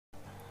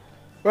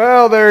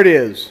Well, there it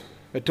is.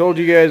 I told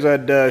you guys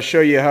I'd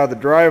show you how the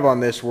drive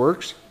on this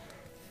works.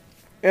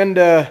 And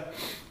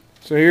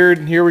so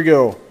here we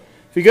go.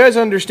 If you guys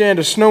understand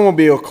a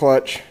snowmobile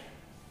clutch,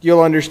 you'll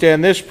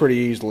understand this pretty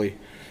easily.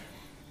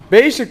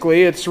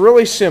 Basically, it's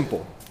really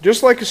simple.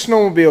 Just like a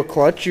snowmobile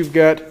clutch, you've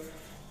got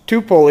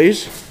two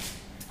pulleys.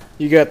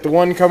 You got the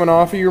one coming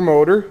off of your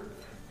motor,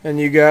 and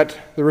you got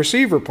the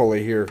receiver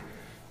pulley here.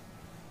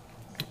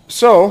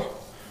 So,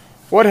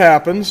 what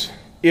happens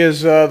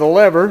is the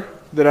lever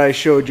that I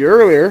showed you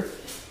earlier,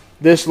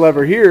 this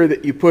lever here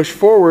that you push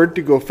forward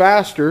to go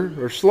faster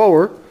or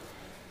slower,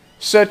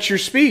 sets your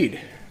speed.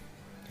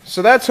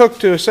 So that's hooked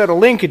to a set of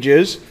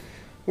linkages.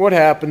 What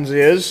happens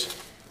is,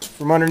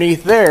 from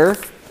underneath there,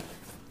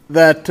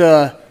 that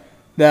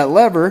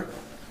lever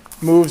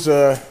moves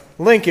a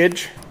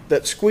linkage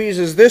that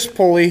squeezes this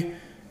pulley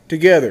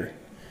together.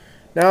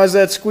 Now as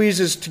that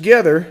squeezes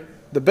together,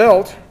 the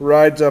belt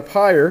rides up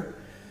higher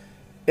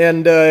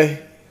and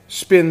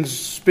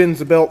spins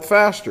the belt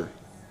faster.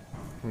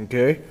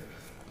 Okay?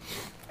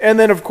 And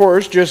then of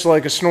course, just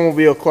like a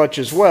snowmobile clutch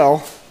as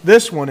well,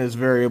 this one is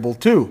variable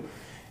too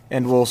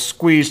and will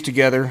squeeze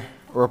together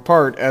or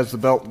apart as the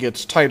belt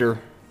gets tighter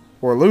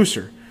or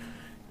looser.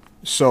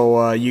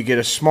 So you get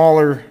a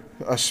smaller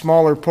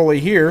pulley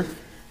here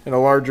and a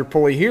larger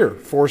pulley here,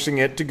 forcing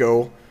it to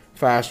go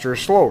faster or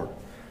slower.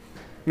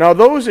 Now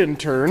those in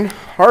turn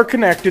are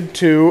connected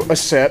to a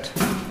set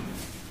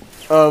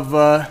of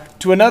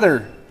to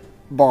another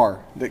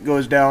bar that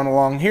goes down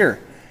along here.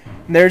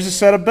 And there's a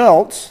set of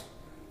belts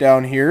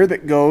down here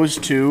that goes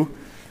to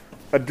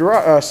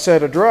a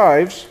set of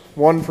drives,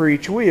 one for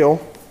each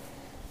wheel,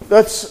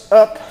 that's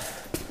up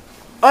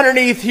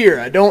underneath here.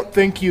 I don't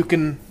think you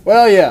can,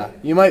 well yeah,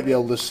 you might be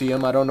able to see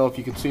them. I don't know if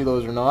you can see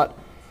those or not.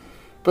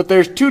 But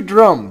there's two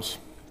drums.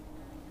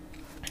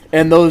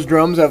 And those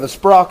drums have a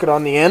sprocket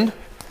on the end.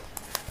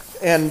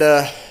 And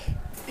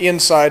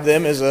inside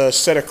them is a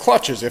set of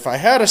clutches. If I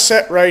had a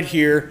set right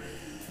here,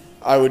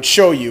 I would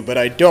show you, but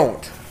I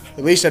don't.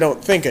 At least I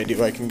don't think I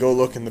do. I can go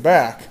look in the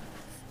back.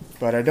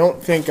 But I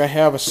don't think I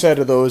have a set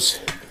of those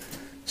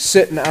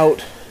sitting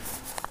out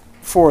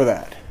for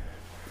that.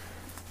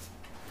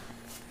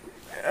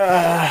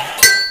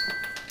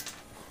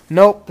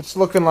 Nope, it's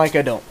looking like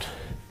I don't.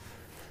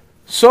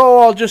 So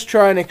I'll just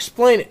try and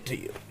explain it to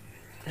you.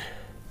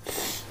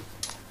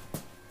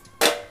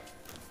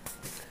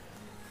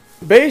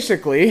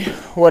 Basically,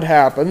 what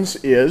happens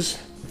is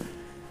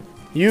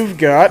you've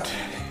got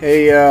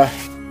a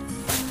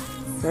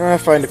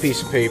find a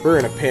piece of paper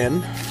and a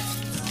pen.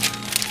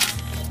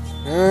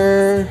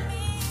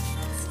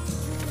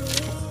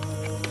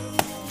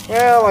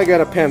 Well, I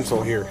got a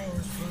pencil here.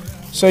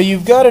 So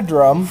you've got a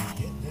drum,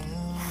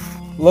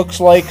 looks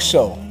like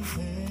so.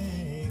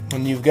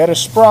 And you've got a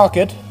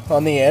sprocket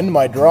on the end.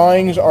 My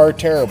drawings are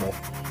terrible.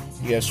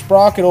 You got a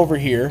sprocket over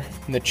here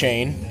in the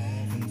chain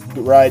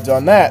that rides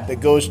on that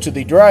goes to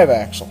the drive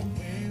axle.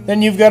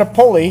 Then you've got a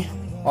pulley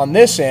on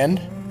this end.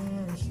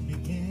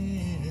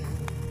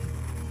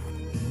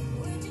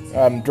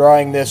 I'm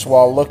drawing this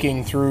while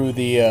looking through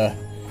the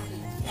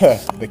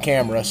the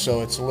camera,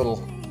 so it's a little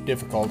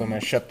difficult. I'm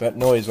going to shut that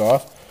noise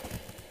off.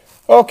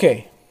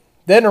 Okay,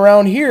 then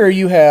around here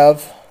you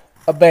have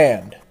a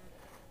band,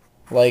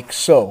 like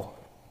so.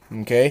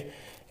 Okay,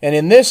 and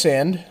in this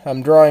end,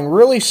 I'm drawing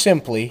really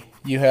simply.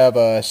 You have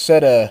a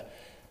set of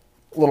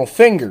little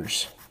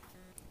fingers,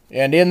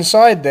 and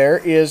inside there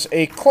is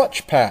a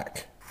clutch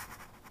pack.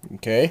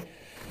 Okay,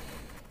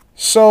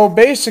 so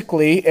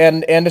basically,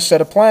 and a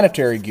set of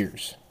planetary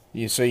gears.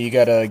 So you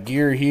got a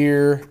gear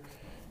here,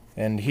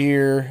 and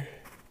here,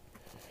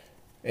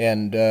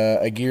 and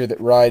a gear that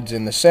rides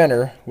in the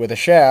center with a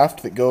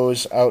shaft that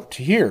goes out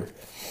to here.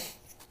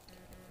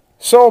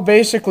 So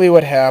basically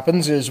what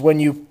happens is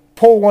when you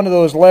pull one of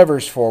those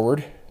levers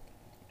forward,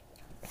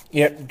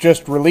 it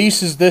just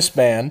releases this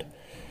band,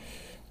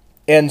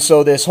 and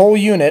so this whole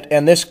unit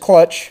and this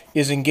clutch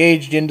is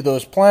engaged into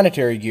those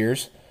planetary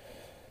gears.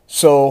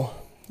 So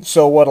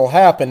what will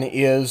happen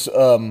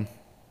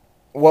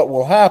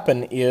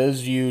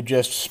is you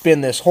just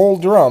spin this whole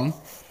drum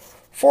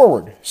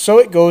forward, so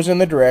it goes in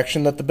the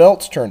direction that the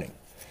belt's turning.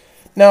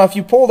 Now if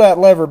you pull that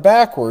lever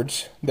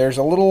backwards, there's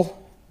a little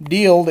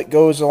deal that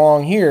goes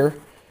along here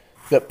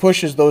that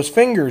pushes those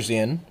fingers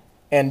in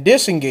and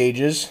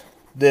disengages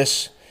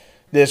this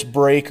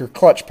brake or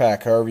clutch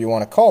pack, however you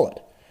want to call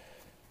it.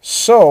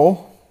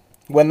 So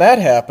when that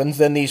happens,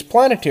 then these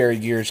planetary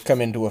gears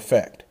come into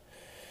effect.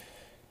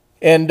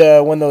 And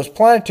when those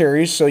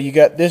planetaries, so you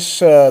got this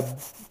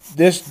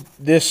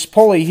this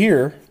pulley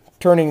here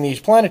turning these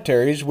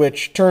planetaries,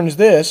 which turns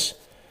this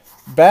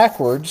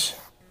backwards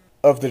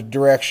of the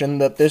direction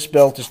that this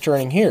belt is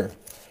turning here.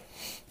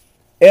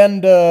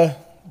 And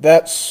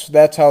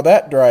that's how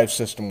that drive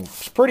system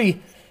works.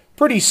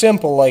 Pretty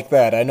simple like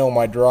that. I know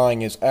my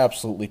drawing is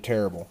absolutely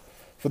terrible.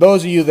 For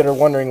those of you that are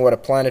wondering what a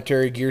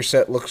planetary gear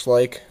set looks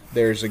like,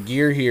 there's a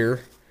gear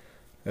here,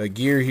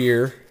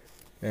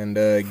 and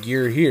a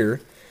gear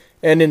here.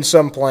 And in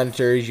some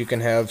planetaries you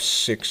can have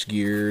 6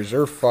 gears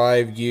or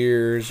 5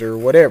 gears or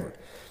whatever.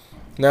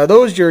 Now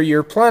those are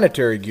your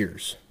planetary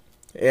gears.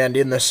 And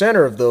in the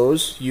center of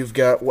those, you've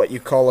got what you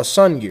call a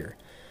sun gear.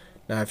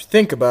 Now if you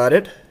think about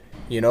it,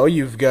 you know,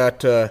 you've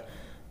got a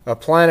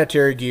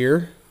planetary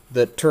gear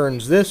that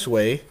turns this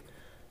way.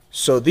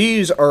 So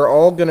these are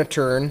all going to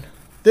turn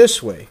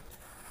this way.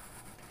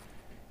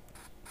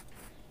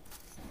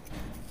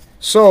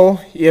 So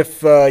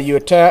if you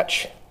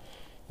attach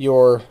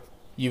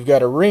you've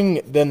got a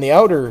ring, then the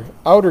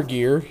outer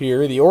gear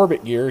here, the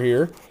orbit gear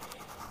here,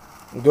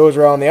 goes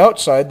around the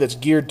outside that's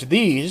geared to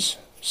these.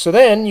 So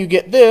then you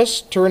get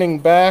this turning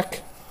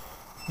back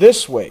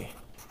this way.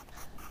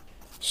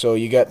 So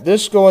you got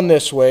this going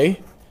this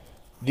way,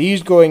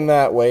 these going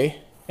that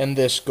way, and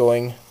this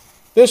going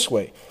this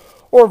way.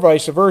 Or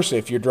vice versa,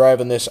 if you're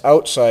driving this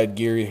outside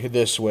gear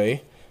this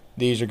way,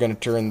 these are going to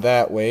turn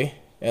that way,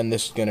 and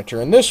this is going to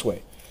turn this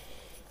way.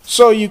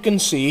 So you can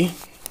see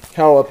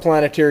how a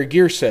planetary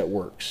gear set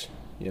works,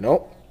 you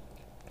know.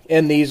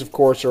 And these, of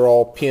course, are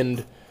all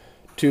pinned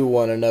to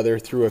one another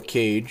through a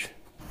cage,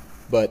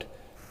 but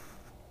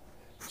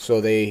so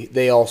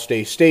they all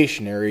stay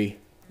stationary,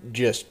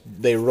 just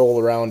they roll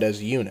around as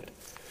a unit.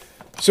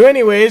 So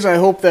anyways, I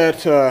hope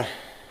that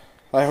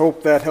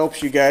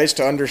helps you guys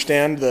to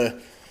understand the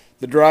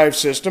drive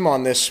system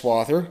on this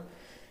swather.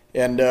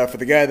 And for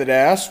the guy that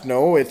asked,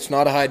 no, it's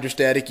not a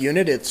hydrostatic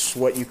unit. It's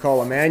what you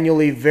call a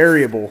manually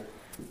variable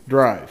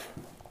drive.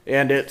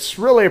 And it's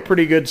really a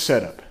pretty good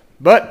setup.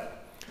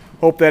 But,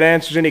 hope that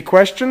answers any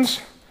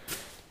questions.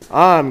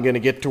 I'm going to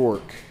get to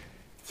work.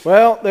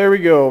 Well, there we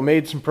go.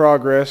 Made some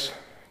progress.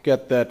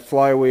 Got that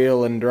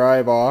flywheel and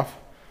drive off.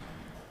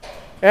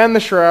 And the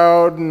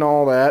shroud and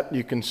all that.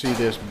 You can see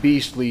this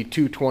beastly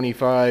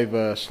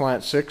 225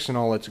 slant 6 in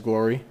all its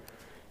glory.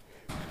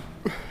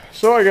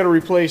 So I got to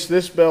replace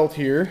this belt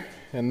here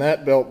and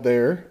that belt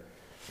there,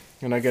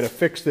 and I got to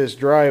fix this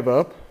drive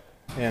up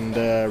and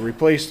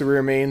replace the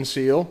rear main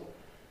seal,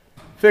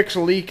 fix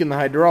a leak in the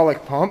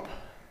hydraulic pump,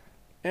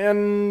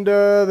 and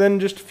then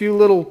just a few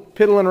little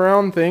piddling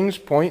around things,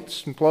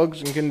 points and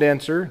plugs and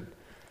condenser,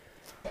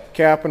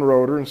 cap and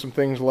rotor and some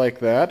things like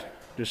that,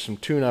 just some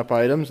tune-up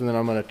items, and then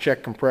I'm going to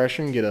check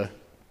compression, get a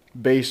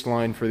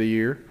baseline for the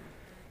year,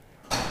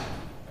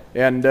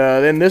 and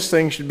then this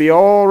thing should be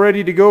all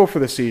ready to go for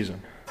the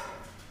season.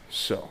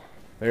 So,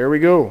 there we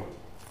go.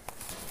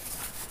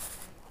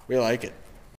 We like it.